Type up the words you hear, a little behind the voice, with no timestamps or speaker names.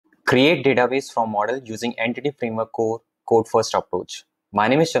Create database from model using Entity Framework Core Code First approach. My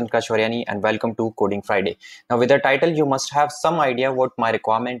name is Chandra Shwaryani and welcome to Coding Friday. Now with the title, you must have some idea what my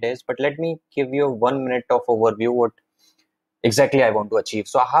requirement is, but let me give you 1 minute of overview what exactly I want to achieve.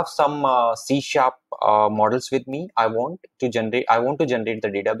 So I have some C# models with me. I want to generate the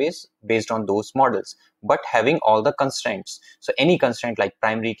database based on those models, but having all the constraints. So any constraint like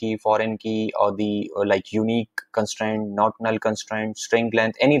primary key, foreign key, or the like unique constraint, not null constraint, string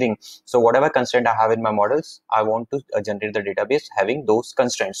length, anything. So whatever constraint I have in my models, I want to generate the database having those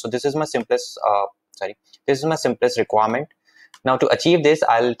constraints. So this is my simplest requirement. Now to achieve this,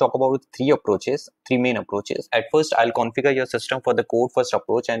 I'll talk about three main approaches. At first, I'll configure your system for the code first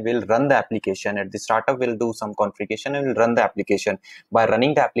approach and we'll run the application. At the startup, we'll do some configuration and we'll run the application. By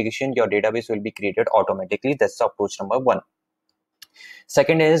running the application, your database will be created automatically. That's the approach number 1.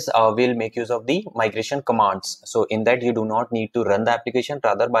 Second is we'll make use of the migration commands. So in that you do not need to run the application.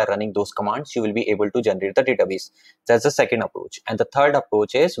 Rather, by running those commands, you will be able to generate the database. That's the second approach. And the third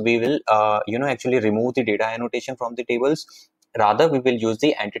approach is we will actually remove the data annotation from the tables. Rather, we will use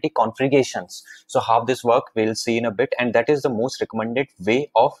the entity configurations. So how this work, we'll see in a bit. And that is the most recommended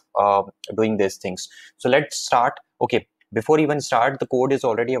way of doing these things. So let's start. Okay, before even start, the code is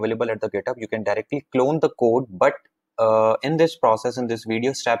already available at the GitHub. You can directly clone the code, but in this process, in this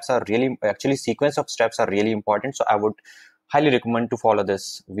video, sequence of steps are really important. So I would highly recommend to follow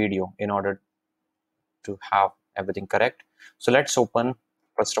this video in order to have everything correct. So let's open,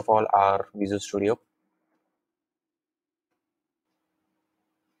 first of all, our Visual Studio.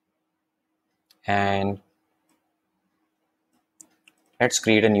 And let's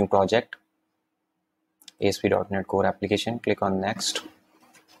create a new project, ASP.NET Core application. Click on next,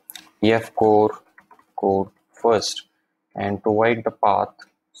 EF Core Code First, and provide the path.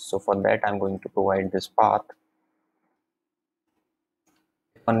 So for that, I'm going to provide this path.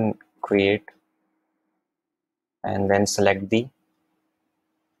 On create, and then select the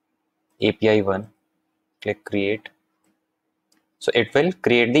API one, click create. So it will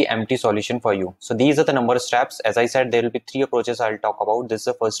create the empty solution for you. So these are the number of steps. As I said, there will be 3 approaches I'll talk about. This is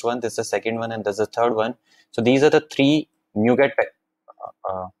the first one, this is the second one, and this is the third one. So these are the 3 NuGet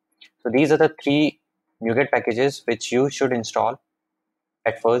packages which you should install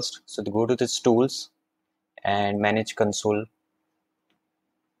at first. So go to this tools and manage console.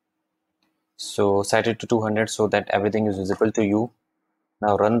 So set it to 200 so that everything is visible to you.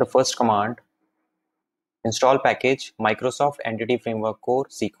 Now run the first command. Install package Microsoft.EntityFrameworkCore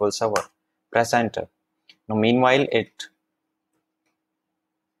SQL Server. Press enter. Now meanwhile it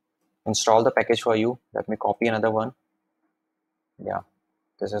install the package for you. Let me copy another one. Yeah,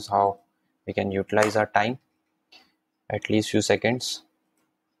 this is how we can utilize our time, at least few seconds.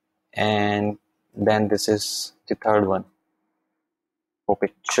 And then this is the third one. Hope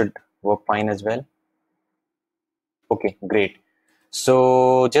it should work fine as well. Okay, great.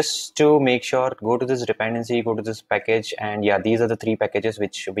 So just to make sure, go to this dependency, go to this package, and yeah, these are the 3 packages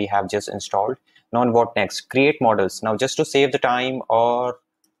which we have just installed. Now what next? Create models. Now just to save the time or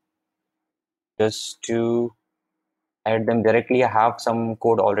just to add them directly, I have some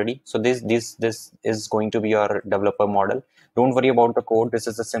code already. So this is going to be your developer model. Don't worry about the code. This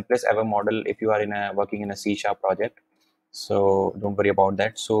is the simplest ever model if you are working in a C# project. So don't worry about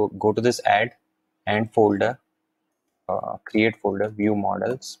that. So go to this add and folder. Create folder, view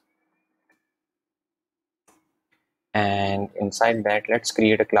models, and inside that let's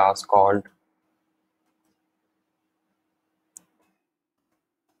create a class called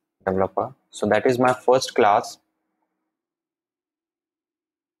developer. So that is my first class.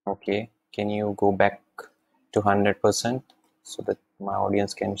 Okay, can you go back to 100% so that my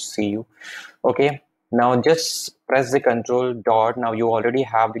audience can see you? Okay, now just press the control dot. Now you already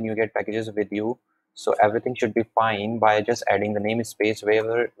have the NuGet packages with you. So everything should be fine. By just adding the namespace,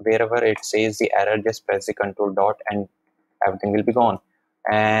 wherever it says the error, just press the control dot and everything will be gone.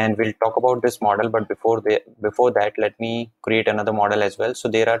 And we'll talk about this model, but before that, let me create another model as well. So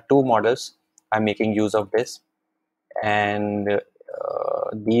there are 2 models. I'm making use of this, and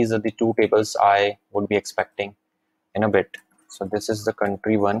these are the 2 tables I would be expecting in a bit. So this is the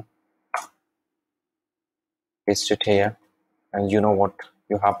country one. Paste it here, and you know what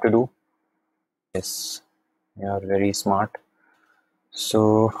you have to do. Yes, you are very smart.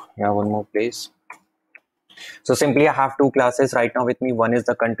 So yeah, one more place. So simply I have 2 classes right now with me. One is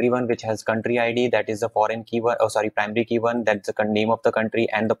the country one, which has country ID, that is the foreign key one, primary key one, that's the name of the country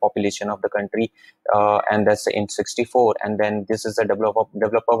and the population of the country, and that's the int64. And then this is the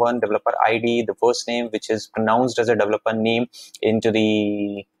developer one, developer ID, the first name, which is pronounced as a developer name into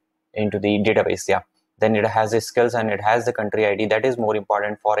the database. Yeah, then it has the skills and it has the country ID. That is more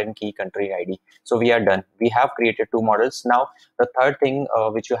important, foreign key country ID. So we are done. We have created two models. Now the third thing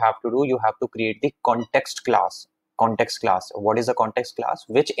which you have to do, you have to create the context class. Context class. What is a context class?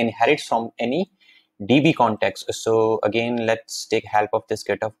 Which inherits from any DB context. So again, let's take help of this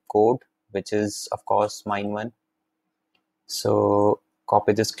GitHub code, which is of course mine one. So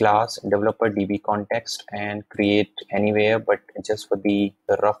copy this class developer DB context and create anywhere, but just for the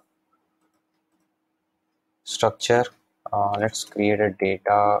rough structure, let's create a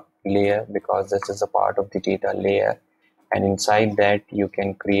data layer, because this is a part of the data layer, and inside that you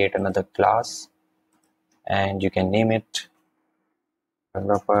can create another class and you can name it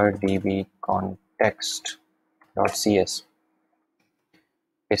developer DB context.cs.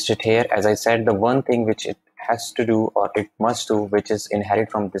 Paste it here. As I said, the one thing which it has to do, or it must do, which is inherit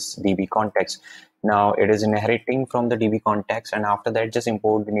from this DB context. Now it is inheriting from the DB context, and after that just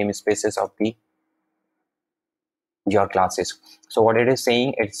import the namespaces of the your classes. So what it is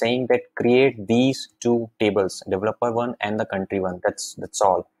saying, it's saying that create these two tables, developer one and the country one. That's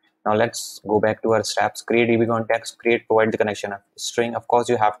all. Now let's go back to our steps. Create DB context, provide the connection string. Of course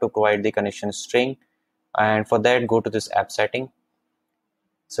you have to provide the connection string, and for that go to this app setting.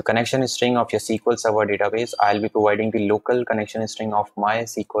 So connection string of your SQL Server database. I'll be providing the local connection string of my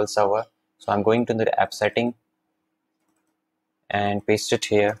SQL Server. So I'm going to the app setting and paste it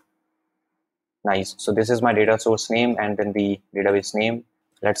here. Nice. So this is my data source name and then the database name.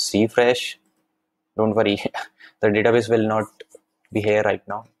 Let's refresh. Don't worry, the database will not be here right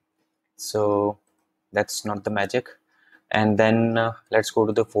now. So that's not the magic. And then let's go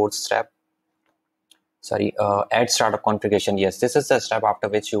to the fourth step. Sorry, add startup configuration. Yes, this is the step after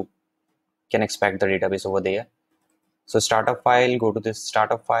which you can expect the database over there. So startup file, go to this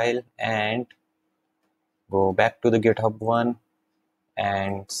startup file and go back to the GitHub one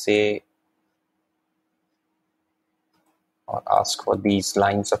and say, or ask for these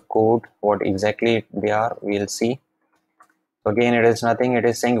lines of code, what exactly they are, we'll see. So again, it is nothing. It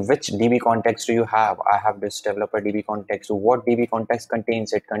is saying which DB context do you have. I have this developer DB context. So what DB context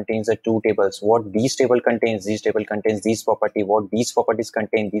contains? It contains the two tables. What these table contains? These table contains these property. What these properties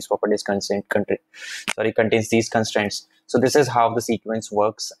contain? These properties contains these constraints. So this is how the sequence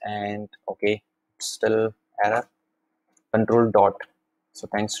works. And okay, still error. Control dot. So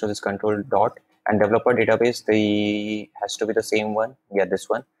thanks to this control dot. And developer database, has to be the same one. Yeah, this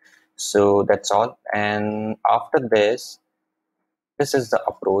one. So that's all. And after this, this is the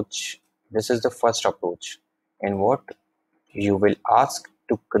approach. This is the first approach in what you will ask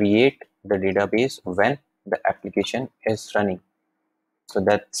to create the database when the application is running. So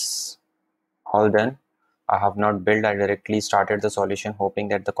that's all done. I have not built. I directly started the solution hoping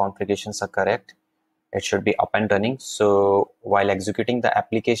that the configurations are correct. It should be up and running. So while executing the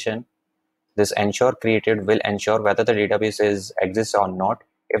application, this ensure created will ensure whether the database exists or not.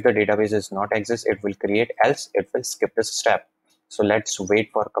 If the database is not exist, it will create, else it will skip this step. So let's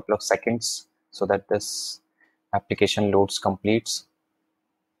wait for a couple of seconds so that this application loads completes.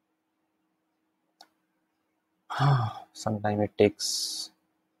 Sometime it takes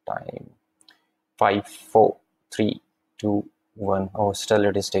time. 5, 4, 3, 2, 1. Oh, still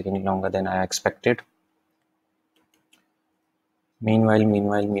it is taking longer than I expected.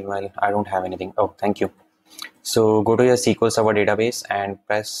 Meanwhile, I don't have anything. Oh, thank you. So go to your SQL Server database and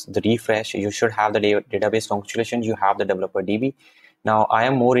press the refresh. You should have the database configuration. You have the developer DB. Now I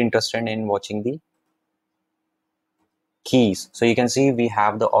am more interested in watching the keys. So you can see we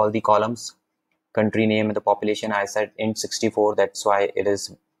have all the columns, country name and the population. I said int 64. That's why it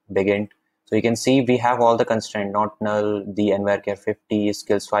is big int. So you can see we have all the constraint, not null, the envarchar 50,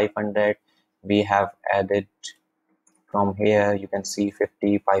 skills 500. We have added from here, you can see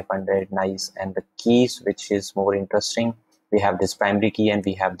 50, 500, nice. And the keys, which is more interesting, we have this primary key and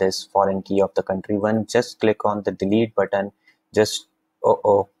we have this foreign key of the country one. Just click on the delete button. Just,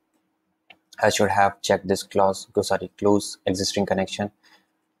 I should have checked this close existing connection.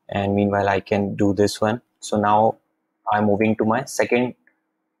 And meanwhile, I can do this one. So now I'm moving to my second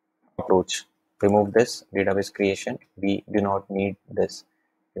approach. Remove this database creation. We do not need this.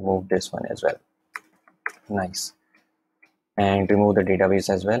 Remove this one as well. Nice. And remove the database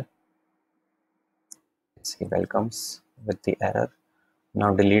as well. Let's see, welcomes with the error.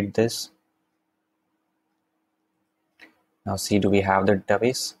 Now delete this. Now see, do we have the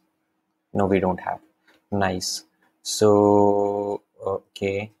database? No, we don't have. Nice. So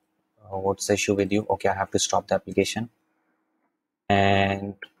okay, what's the issue with you? Okay, I have to stop the application.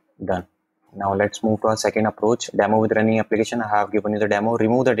 And done. Now let's move to our second approach, demo with running application. I have given you the demo.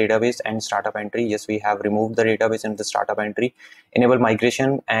 Remove the database and startup entry. Yes, we have removed the database and the startup entry. Enable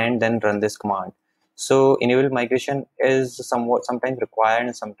migration and then run this command. So enable migration is sometimes required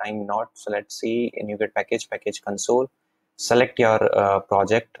and sometimes not. So let's see, in you get package console, select your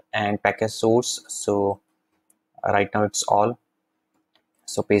project and package source. So right now it's all.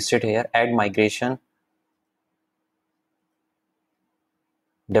 So paste it here, add migration,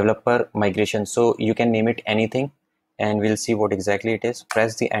 developer migration. So you can name it anything and we'll see what exactly it is.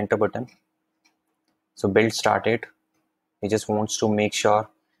 Press the enter button. So build started. He just wants to make sure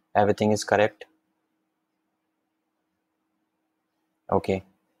everything is correct. Okay,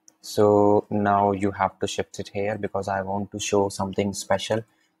 so now you have to shift it here because I want to show something special.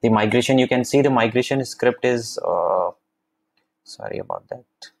 The migration, you can see the migration script is sorry about that.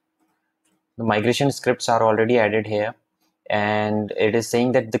 The migration scripts are already added here, and it is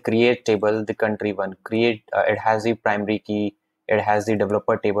saying that the create table, the country one, create it has the primary key, it has the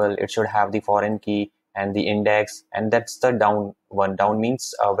developer table, it should have the foreign key and the index, and that's the down one. Down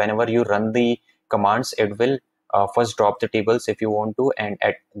means whenever you run the commands, it will first drop the tables if you want to, and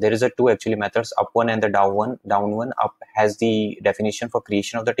there is a two actually methods, up one and the down one. Down one, up has the definition for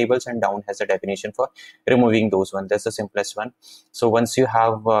creation of the tables and down has the definition for removing those one. That's the simplest one. So once you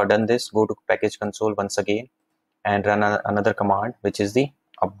have done this, go to package console once again and run another command, which is the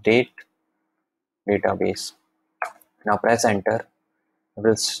update database. Now press enter. It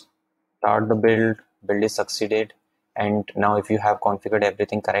will start the build. Build is succeeded, and now if you have configured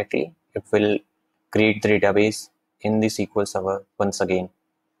everything correctly, it will create the database in the SQL Server once again.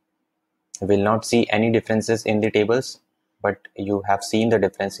 You will not see any differences in the tables, but you have seen the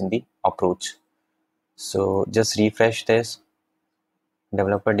difference in the approach. So just refresh this.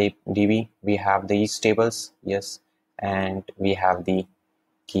 Developer DB, we have these tables, yes, and we have the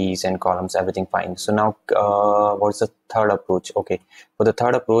keys and columns, everything fine. So now what's the third approach? Okay, for the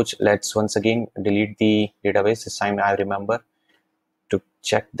third approach, let's once again delete the database. This time I remember to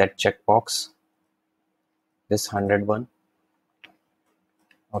check that checkbox, this 101.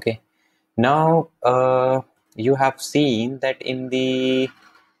 Okay, now you have seen that in the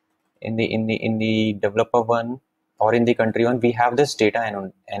developer one or in the country one, we have this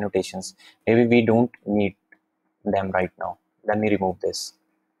data annotations. Maybe we don't need them right now. Let me remove this.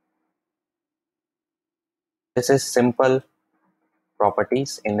 This is simple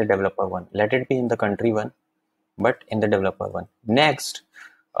properties in the developer one. Let it be in the country one, but in the developer one. Next,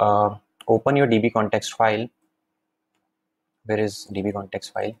 open your DB context file. Where is DB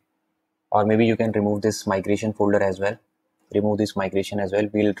context file? Or maybe you can remove this migration folder as well. Remove this migration as well.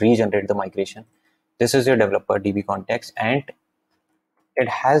 We'll regenerate the migration. This is your developer DB context, and it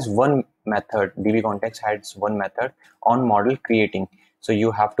has one method. DB context has one method on model creating. So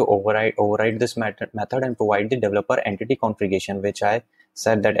you have to override this method and provide the developer entity configuration, which I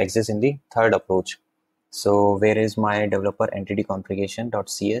said that exists in the third approach. So where is my developer entity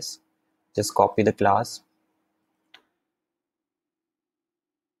configuration.cs? Just copy the class,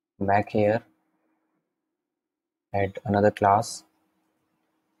 back here, add another class,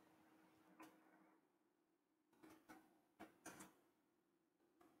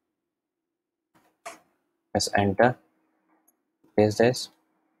 press enter, paste this,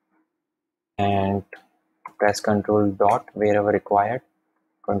 and press control dot wherever required,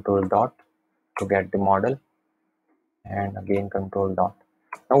 control dot to get the model, and again control dot.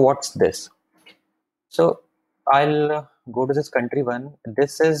 Now what's this? So I'll go to this country one.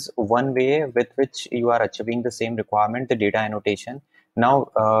 This is one way with which you are achieving the same requirement, the data annotation.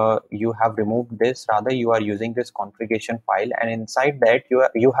 Now you have removed this, rather you are using this configuration file, and inside that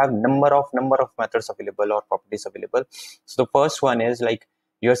you have number of methods available or properties available. So the first one is like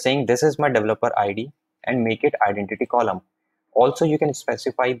you're saying this is my developer ID and make it identity column. Also you can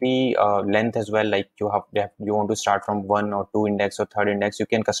specify the length as well, like you want to start from 1 or 2 index or 3rd index. You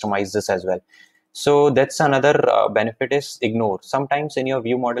can customize this as well. So that's another benefit is ignore. Sometimes in your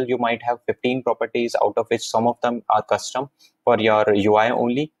view model, you might have 15 properties, out of which some of them are custom for your UI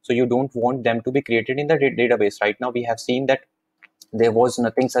only. So you don't want them to be created in the database. Right now, we have seen that there was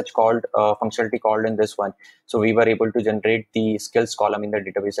nothing such called functionality called in this one. So we were able to generate the skills column in the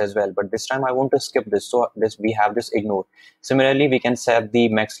database as well. But this time I want to skip this. So we have this ignore. Similarly, we can set the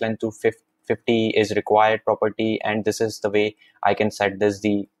max length to 50 is required property. And this is the way I can set this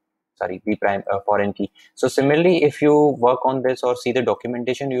the foreign key. So similarly, if you work on this or see the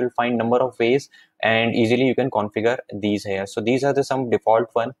documentation, you will find number of ways and easily you can configure these here. So these are the some default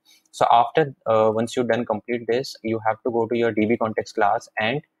one. So after once you done complete this, you have to go to your DB context class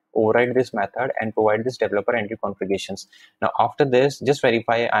and override this method and provide this developer entry configurations. Now after this, just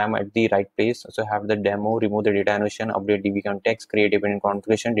verify I am at the right place. So have the demo, remove the data annotation, update DB context, create dependent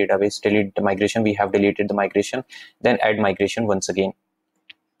configuration, database, delete the migration. We have deleted the migration, then add migration once again.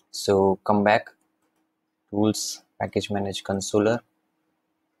 So come back, tools, package manage consoler,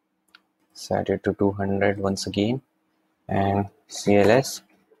 set it to 200 once again, and CLS.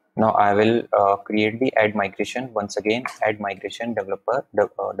 Now I will create the add migration once again, add migration developer,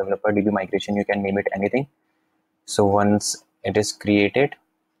 developer DB migration, you can name it anything. So once it is created,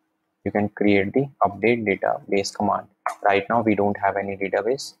 you can create the update database command. Right now we don't have any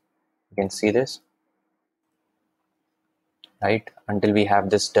database. You can see this, right? Until we have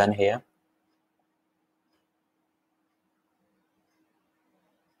this done here.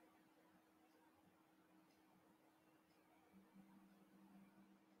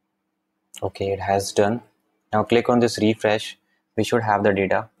 Okay, it has done. Now click on this refresh. We should have the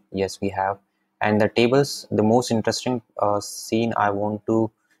data. Yes, we have. And the tables, the most interesting scene, I want to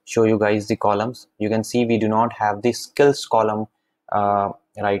show you guys the columns. You can see we do not have the skills column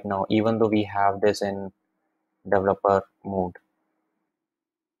right now, even though we have this in developer mode.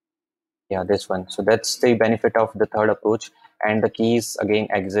 Yeah, this one. So that's the benefit of the third approach, and the keys again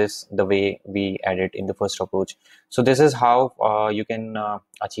exist the way we added in the first approach. So this is how you can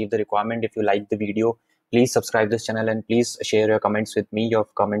achieve the requirement. If you like the video, please subscribe this channel and please share your comments with me. Your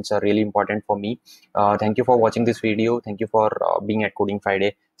comments are really important for me. Thank you for watching this video. Thank you for being at Coding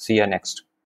Friday. See you next.